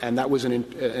 1974. And that was an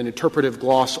interpretive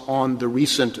gloss on the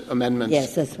recent amendments.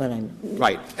 Yes, that's what I mean.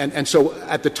 Right. And so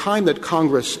at the time that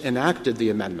Congress enacted the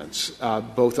amendments,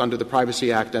 both under the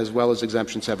Privacy Act as well as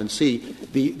Exemption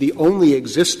 7C, the only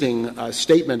existing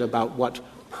statement about what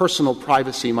personal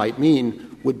privacy might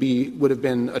mean would have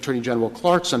been Attorney General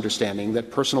Clark's understanding that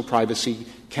personal privacy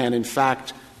can, in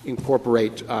fact,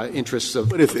 incorporate interests of.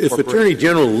 But if Attorney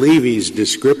General Levy's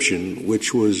description,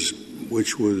 which was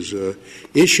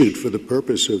issued for the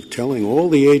purpose of telling all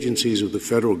the agencies of the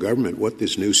federal government what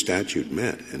this new statute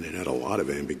meant, and it had a lot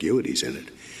of ambiguities in it,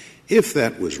 if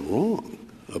that was wrong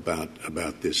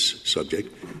about this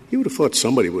subject, you would have thought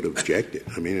somebody would have objected.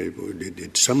 I mean,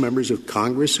 did some members of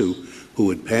Congress who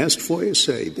had passed FOIA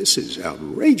say, this is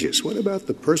outrageous? What about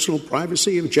the personal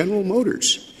privacy of General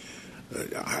Motors?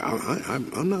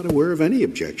 I'm not aware of any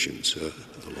objections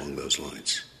along those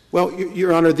lines. Well,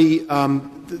 Your Honor, the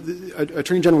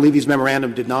Attorney General Levy's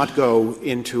memorandum did not go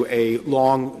into a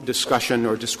long discussion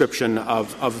or description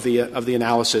of the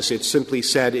analysis. It simply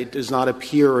said it does not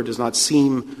appear or does not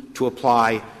seem to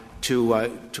apply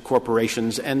to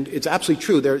corporations. And it's absolutely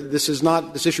true. This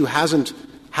issue hasn't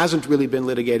really been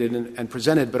litigated and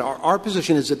presented. But our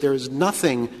position is that there is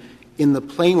nothing in the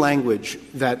plain language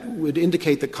that would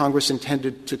indicate that Congress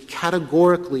intended to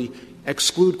categorically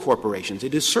exclude corporations.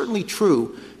 It is certainly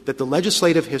true that the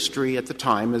legislative history at the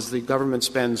time, as the government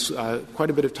spends quite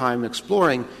a bit of time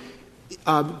exploring,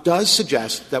 does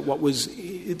suggest that what was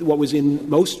in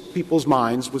most people's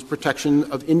minds was protection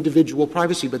of individual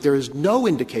privacy. But there is no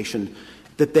indication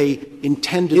that they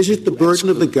intended. Is it the burden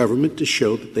of the government to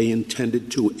show that they intended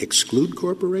to exclude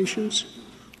corporations?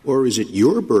 Or is it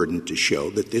your burden to show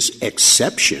that this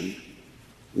exception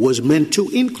was meant to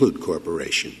include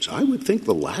corporations? I would think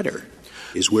the latter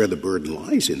is where the burden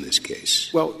lies in this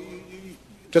case. Well,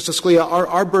 Justice Scalia,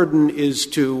 our burden is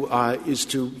to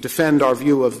defend our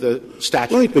view of the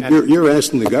statute. Right, but you're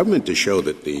asking the government to show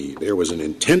that there was an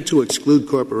intent to exclude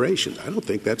corporations. I don't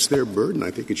think that's their burden. I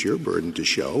think it's your burden to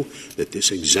show that this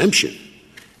exemption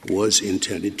was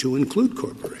intended to include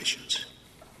corporations.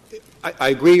 I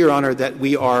agree, Your Honor, that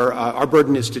we are our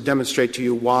burden is to demonstrate to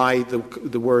you why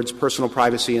the words personal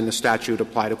privacy in the statute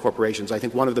apply to corporations. I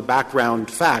think one of the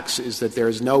background facts is that there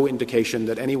is no indication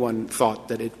that anyone thought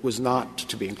that it was not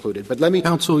to be included. But let me —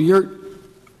 Counsel, your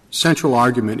central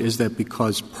argument is that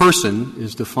because person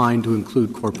is defined to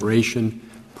include corporation,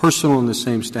 personal in the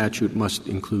same statute must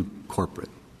include corporate.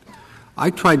 I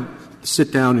tried to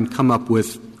sit down and come up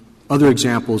with other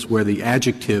examples where the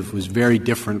adjective was very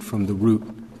different from the root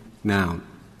noun.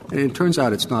 And it turns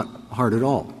out it's not hard at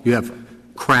all. You have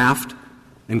craft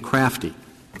and crafty.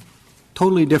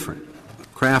 Totally different.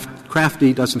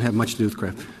 Crafty doesn't have much to do with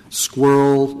craft.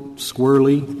 Squirrel,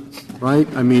 squirrely, right?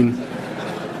 I mean,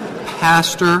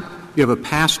 pastor, you have a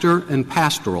pastor and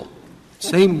pastoral.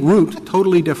 Same root,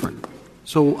 totally different.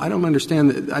 So I don't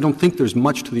understand. I don't think there's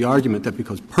much to the argument that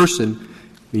because person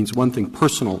means one thing,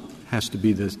 personal has to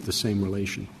be the same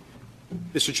relation.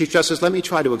 Mr. Chief Justice, let me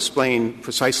try to explain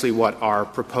precisely what our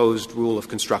proposed rule of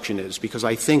construction is, because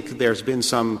I think there's been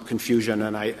some confusion,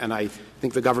 and I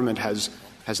think the government has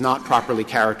not properly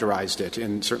characterized it,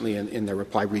 and certainly in their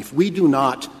reply brief. We do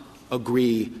not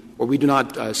agree, or we do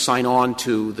not sign on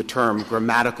to the term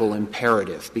grammatical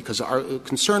imperative, because our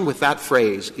concern with that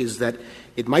phrase is that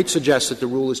it might suggest that the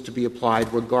rule is to be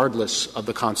applied regardless of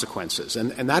the consequences,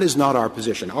 and that is not our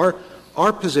position.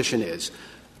 Our position is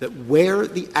that where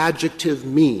the adjective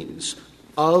means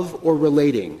of or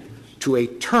relating to a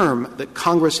term that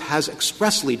Congress has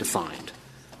expressly defined,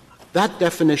 that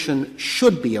definition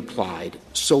should be applied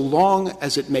so long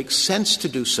as it makes sense to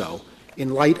do so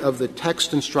in light of the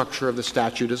text and structure of the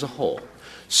statute as a whole.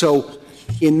 So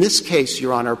in this case,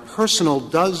 Your Honor, personal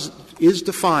is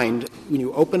defined when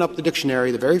you open up the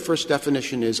dictionary. The very first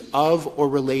definition is of or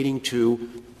relating to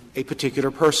a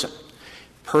particular person.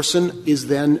 Person is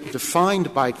then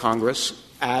defined by Congress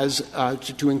as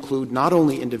to include not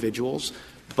only individuals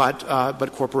but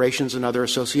corporations and other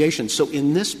associations. So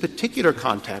in this particular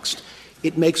context,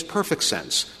 it makes perfect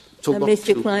sense to look Mr.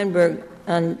 to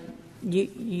Kleinberg,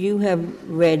 you have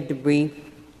read the brief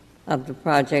of the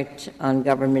Project on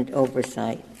Government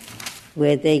Oversight,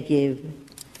 where they give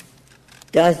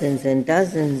dozens and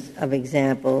dozens of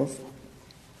examples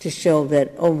to show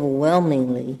that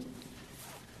overwhelmingly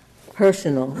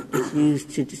personal is used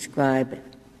to describe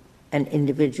an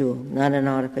individual, not an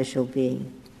artificial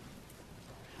being.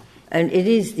 And it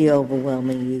is the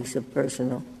overwhelming use of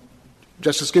personal.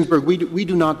 Justice Ginsburg, we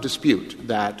do not dispute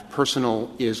that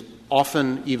personal is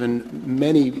often, even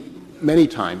many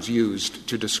times, used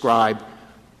to describe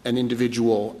an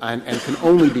individual and can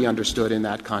only be understood in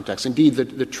that context. Indeed,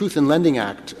 the Truth in Lending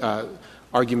Act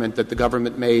argument that the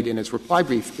government made in its reply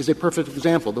brief is a perfect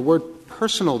example. The word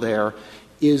personal there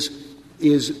is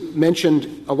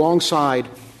mentioned alongside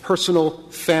personal,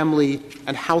 family,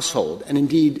 and household. And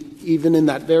indeed, even in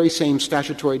that very same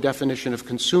statutory definition of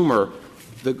consumer,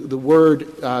 the word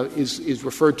is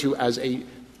referred to as a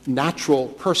natural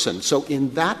person. So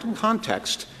in that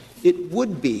context, it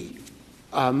would be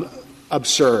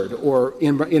absurd or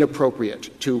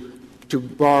inappropriate to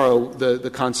borrow the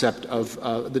concept of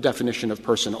the definition of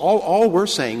person. All we're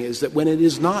saying is that when it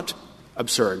is not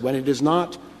absurd, when it is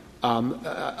not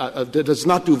does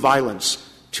not do violence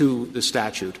to the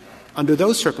statute, under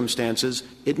those circumstances,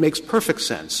 it makes perfect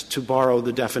sense to borrow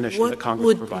the definition that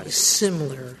Congress provided. What would be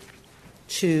similar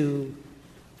to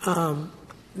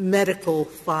medical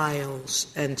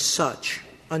files and such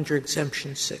under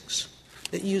Exemption 6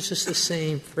 that uses the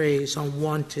same phrase,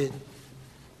 unwanted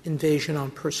invasion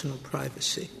on personal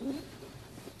privacy?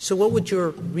 So what would your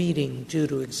reading do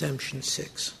to Exemption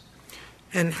 6?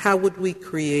 And how would we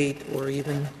create or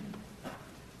even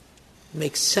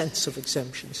make sense of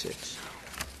Exemption 6?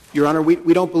 Your Honor,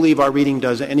 we don't believe our reading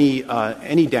does any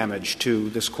damage to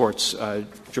this Court's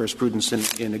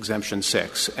jurisprudence in Exemption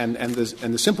 6. And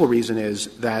the simple reason is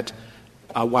that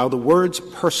while the words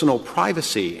personal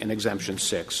privacy in Exemption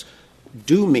 6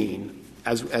 do mean,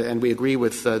 and we agree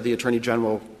with the Attorney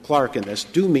General Clark in this,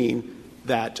 do mean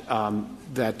that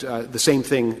the same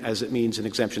thing as it means in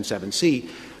Exemption 7C,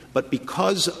 but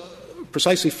because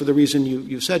precisely for the reason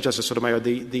you said, Justice Sotomayor,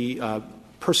 the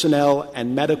personnel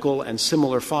and medical and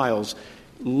similar files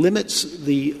limits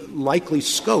the likely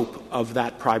scope of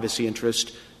that privacy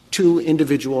interest to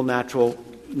individual natural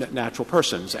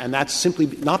persons. And that's simply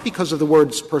not because of the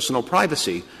words personal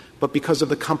privacy, but because of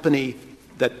the company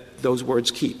that those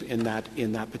words keep in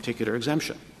that particular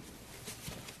exemption.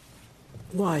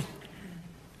 Why?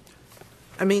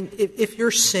 I mean, if you're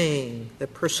saying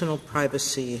that personal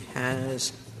privacy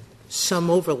has some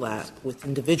overlap with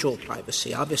individual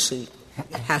privacy, obviously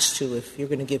it has to if you're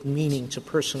going to give meaning to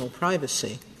personal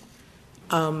privacy,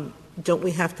 don't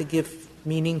we have to give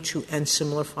meaning to and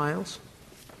similar files?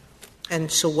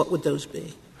 And so what would those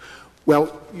be?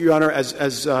 Well, Your Honor, as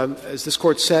this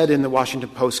Court said in the Washington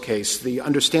Post case, the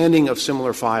understanding of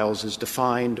similar files is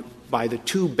defined by the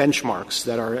two benchmarks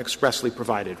that are expressly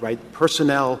provided, right?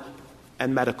 Personnel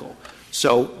and medical.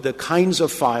 So the kinds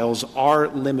of files are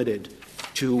limited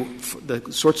to the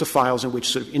sorts of files in which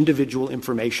sort of individual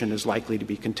information is likely to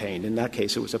be contained. In that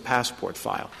case, it was a passport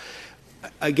file.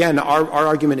 Again, our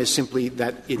argument is simply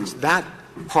that it's that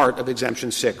part of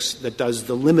Exemption 6 that does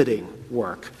the limiting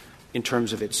work in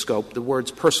terms of its scope. The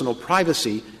words personal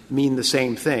privacy mean the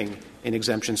same thing in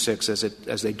Exemption 6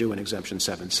 as they do in Exemption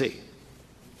 7C.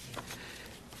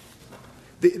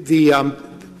 The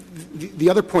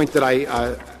other point that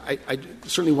I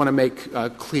certainly want to make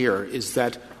clear is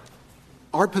that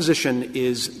Our position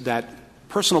is that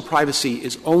personal privacy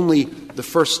is only the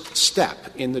first step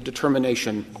in the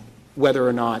determination whether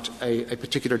or not a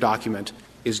particular document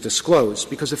is disclosed,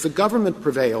 because if the government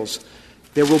prevails,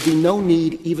 there will be no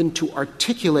need even to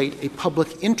articulate a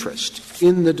public interest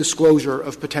in the disclosure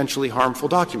of potentially harmful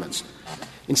documents.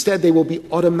 Instead, they will be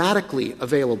automatically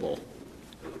available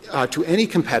to any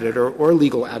competitor or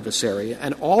legal adversary,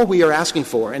 and all we are asking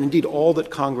for, and indeed all that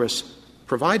Congress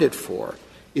provided for,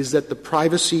 is that the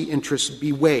privacy interests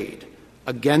be weighed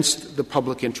against the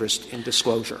public interest in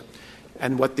disclosure.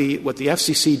 And what the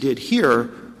FCC did here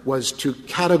was to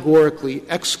categorically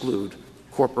exclude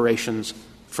corporations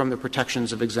from the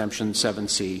protections of Exemption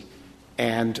 7C,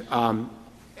 and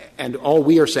all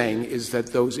we are saying is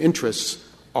that those interests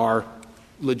are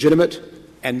legitimate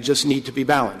and just need to be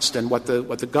balanced. And what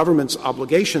the government's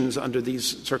obligations under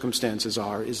these circumstances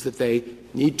is that they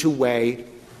need to weigh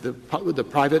the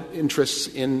private interests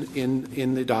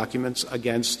in the documents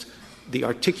against the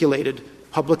articulated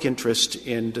public interest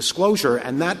in disclosure,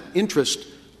 and that interest,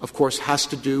 of course, has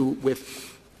to do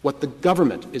with what the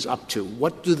government is up to.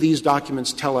 What do these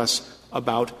documents tell us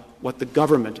about what the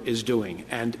government is doing?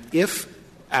 And if,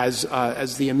 as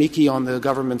the amici on the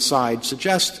government side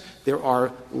suggest, there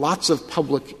are lots of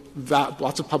public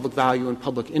value and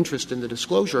public interest in the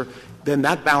disclosure, then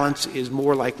that balance is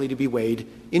more likely to be weighed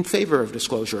in favor of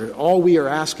disclosure. All we are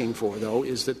asking for, though,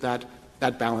 is that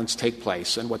balance take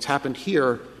place. And what's happened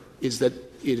here is that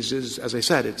it is, as I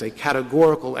said, it's a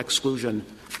categorical exclusion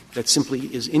that simply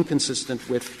is inconsistent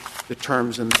with the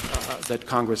terms that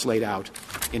Congress laid out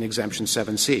in Exemption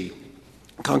 7C.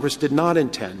 Congress did not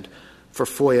intend for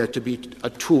FOIA to be a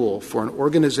tool for an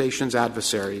organization's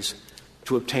adversaries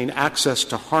to obtain access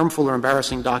to harmful or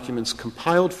embarrassing documents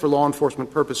compiled for law enforcement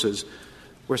purposes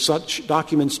where such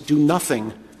documents do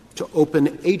nothing to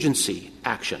open agency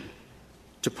action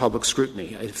to public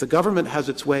scrutiny. If the government has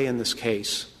its way in this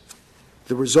case,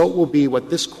 the result will be what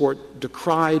this Court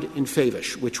decried in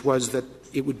Favish, which was that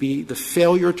it would be the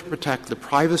failure to protect the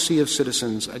privacy of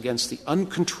citizens against the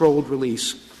uncontrolled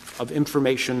release of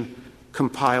information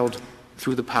compiled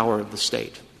through the power of the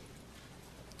state.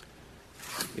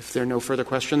 If there are no further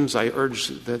questions, I urge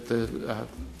that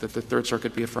the Third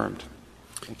Circuit be affirmed.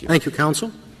 Thank you. Thank you,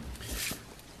 counsel.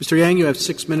 Mr. Yang, you have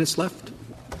 6 minutes left.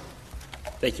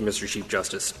 Thank you, Mr. Chief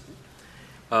Justice.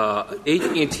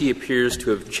 AT&T appears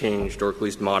to have changed, or at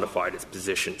least modified, its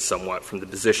position somewhat from the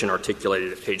position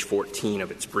articulated at page 14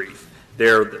 of its brief.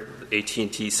 There,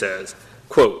 AT&T says,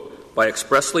 quote, by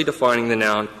expressly defining the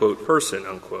noun, quote, person,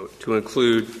 unquote, to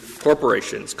include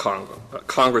corporations,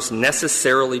 Congress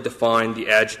necessarily defined the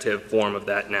adjective form of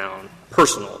that noun,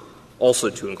 personal, also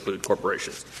to include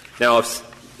corporations. Now, if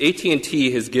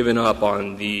AT&T has given up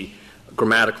on the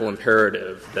grammatical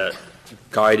imperative that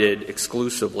guided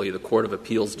exclusively the Court of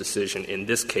Appeals decision in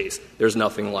this case, there's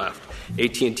nothing left.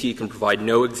 AT&T can provide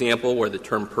no example where the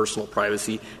term personal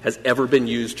privacy has ever been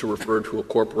used to refer to a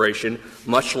corporation,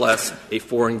 much less a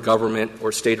foreign government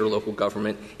or state or local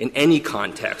government in any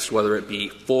context, whether it be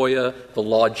FOIA, the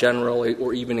law generally,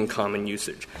 or even in common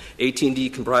usage. AT&T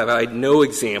can provide no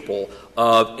example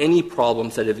of any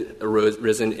problems that have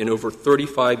arisen in over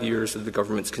 35 years of the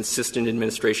government's consistent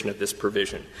administration of this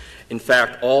provision. In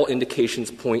fact, all indications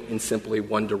point in simply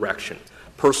one direction.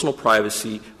 Personal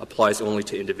privacy applies only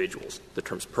to individuals. The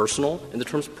terms personal and the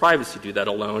terms privacy do that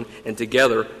alone, and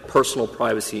together, personal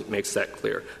privacy makes that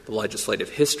clear. The legislative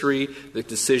history, the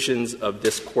decisions of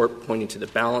this Court pointing to the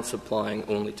balance applying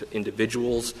only to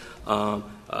individuals,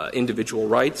 individual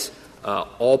rights,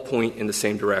 all point in the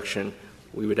same direction.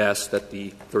 We would ask that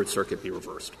the Third Circuit be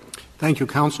reversed. Thank you,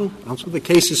 counsel. Counsel, the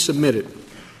case is submitted.